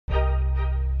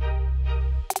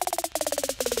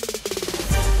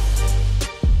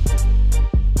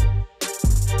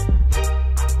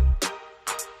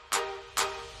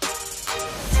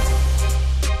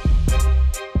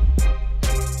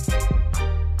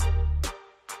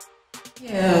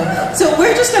Yeah. So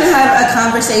we're just going to have a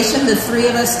conversation, the three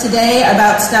of us today,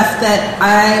 about stuff that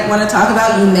I want to talk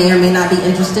about. You may or may not be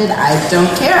interested. I don't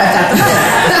care. I've got the mic.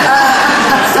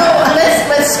 So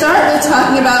let's start with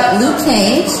talking about Luke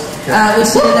Cage, which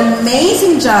did an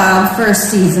amazing job first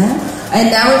season.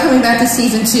 And now we're coming back to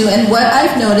season 2. And what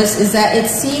I've noticed is that it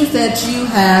seems that you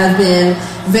have been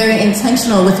very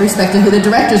intentional with respect to who the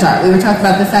directors are. We were talking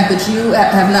about the fact that you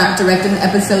have not directed an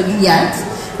episode yet.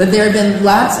 But there have been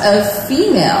lots of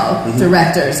female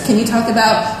directors. Can you talk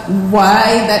about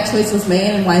why that choice was made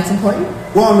and why it's important?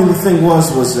 Well, I mean, the thing was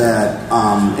that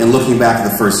in looking back at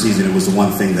the first season, it was the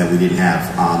one thing that we didn't have.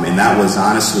 And that was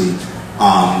honestly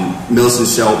Millicent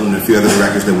Shelton and a few other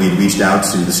directors that we had reached out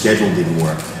to. The schedule didn't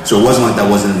work. So it wasn't like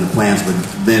that wasn't in the plans. But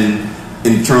then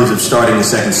in terms of starting the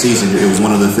second season, it was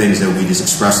one of the things that we just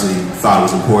expressly thought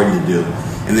was important to do.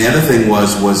 And the other thing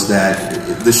was that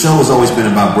the show has always been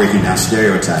about breaking down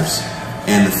stereotypes.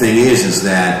 And the thing is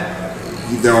that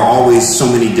there are always so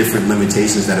many different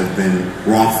limitations that have been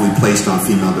wrongfully placed on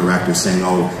female directors, saying,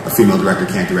 oh, a female director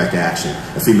can't direct action,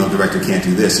 a female director can't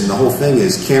do this. And the whole thing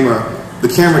is the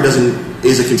camera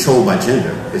isn't controlled by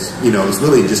gender. It's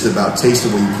really just about taste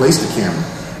of where you place the camera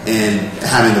and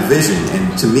having a vision.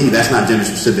 And to me, that's not gender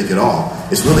specific at all.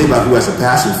 It's really about who has a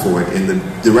passion for it. And the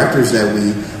directors that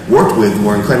we worked with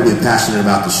were incredibly passionate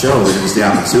about the show, and it was the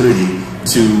opportunity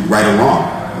to right a wrong,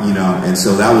 and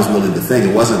so that was really the thing.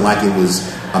 It wasn't like it was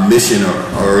a mission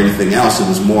or anything else. It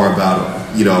was more about,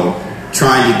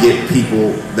 trying to get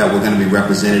people that were going to be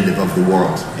representative of the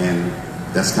world, and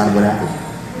that's kind of what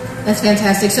happened. That's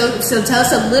fantastic. So tell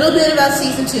us a little bit about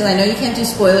season 2. I know you can't do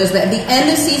spoilers, but at the end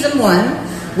of season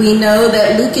 1, we know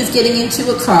that Luke is getting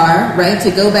into a car, right,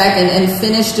 to go back and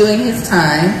finish doing his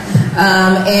time.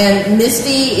 And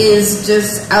Misty is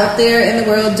just out there in the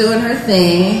world doing her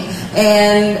thing.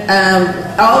 And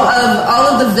all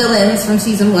of the villains from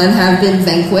season 1 have been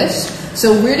vanquished.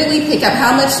 So where do we pick up?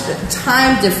 How much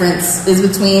time difference is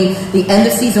between the end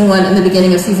of season 1 and the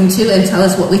beginning of season 2? And tell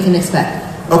us what we can expect.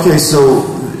 Okay, so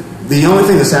the only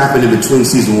thing that's happened in between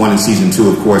season 1 and season 2,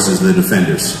 of course, is the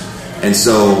Defenders. And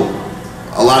so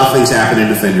a lot of things happened in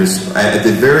Defenders. At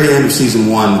the very end of season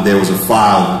 1, there was a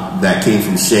file that came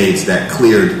from Shades that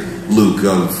cleared Luke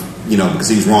of, because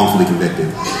he was wrongfully convicted.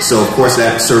 So, of course,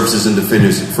 that services in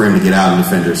Defenders for him to get out in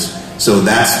Defenders. So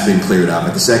that's been cleared up.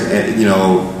 At the second,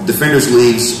 Defenders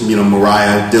leaves,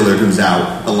 Mariah Dillard, who's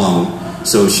out alone.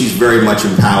 So she's very much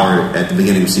empowered at the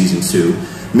beginning of season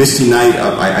 2. Misty Knight,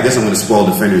 I guess I'm going to spoil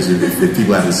Defenders if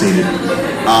people haven't seen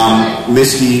it.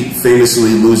 Misty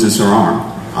famously loses her arm.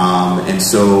 And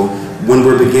so when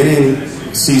we're beginning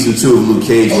season 2 of Luke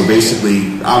Cage, we're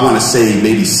basically, I want to say,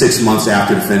 maybe 6 months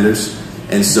after Defenders.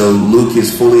 And so Luke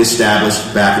is fully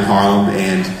established back in Harlem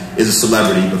and is a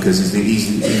celebrity because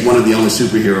he's one of the only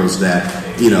superheroes that,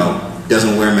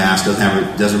 doesn't wear masks,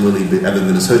 doesn't really, other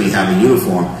than his hoodie, have a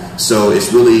uniform. So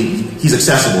it's really, he's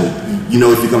accessible.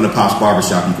 If you come to Pop's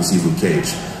Barbershop, you can see Luke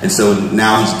Cage. And so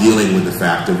now he's dealing with the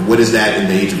fact of what is that in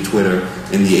the age of Twitter,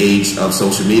 in the age of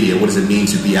social media, what does it mean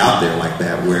to be out there like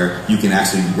that, where you can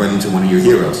actually run into one of your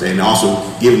heroes and also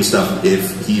give him stuff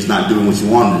if he's not doing what you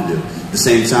want him to do. At the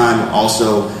same time,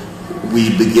 also,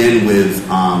 we begin with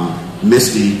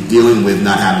Misty dealing with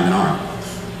not having an arm.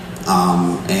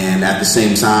 And at the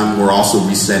same time, we're also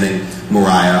resetting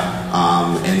Mariah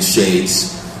and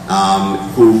Shades,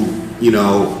 who,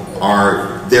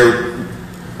 their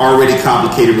already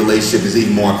complicated relationship is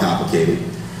even more complicated.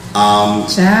 Child.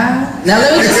 Now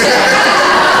let me just say,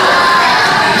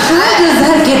 how does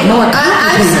that get more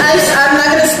complicated? I'm not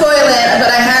going to spoil it,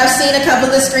 but I have seen a couple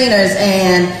of the screeners,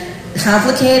 and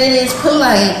complicated is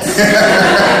polite.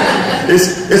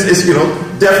 it's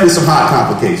definitely some hot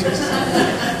complications.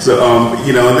 So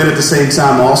and then at the same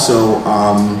time also,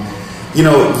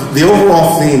 the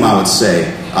overall theme, I would say,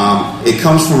 it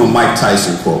comes from a Mike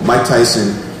Tyson quote. Mike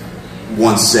Tyson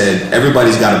once said,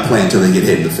 "Everybody's got a plan until they get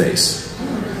hit in the face."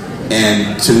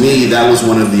 And to me, that was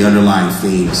one of the underlying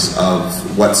themes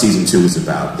of what season 2 is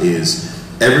about, is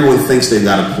everyone thinks they've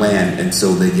got a plan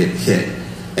until they get hit.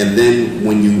 And then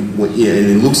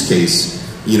in Luke's case,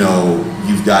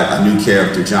 you've got a new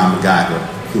character, John MacGyver,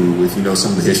 who, if you know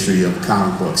some of the history of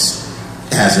comic books,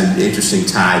 has an interesting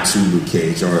tie to Luke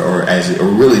Cage, or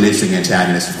really an interesting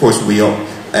antagonist. Of course,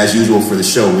 as usual for the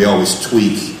show, we always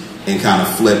tweak and kind of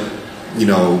flip,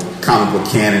 comic book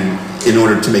canon in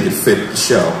order to make it fit the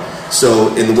show.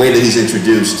 So in the way that he's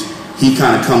introduced, he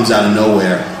kind of comes out of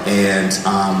nowhere, and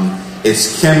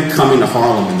It's him coming to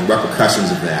Harlem and the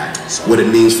repercussions of that, what it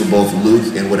means for both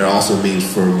Luke and what it also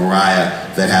means for Mariah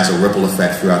that has a ripple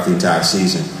effect throughout the entire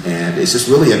season. And it's just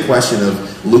really a question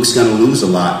of Luke's going to lose a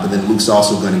lot, but then Luke's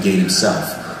also going to gain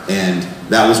himself. And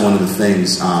that was one of the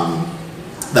things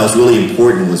that was really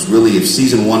important, was really, if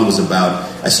season 1 was about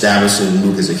establishing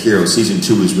Luke as a hero, season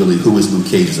 2 is really who is Luke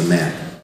Cage as a man.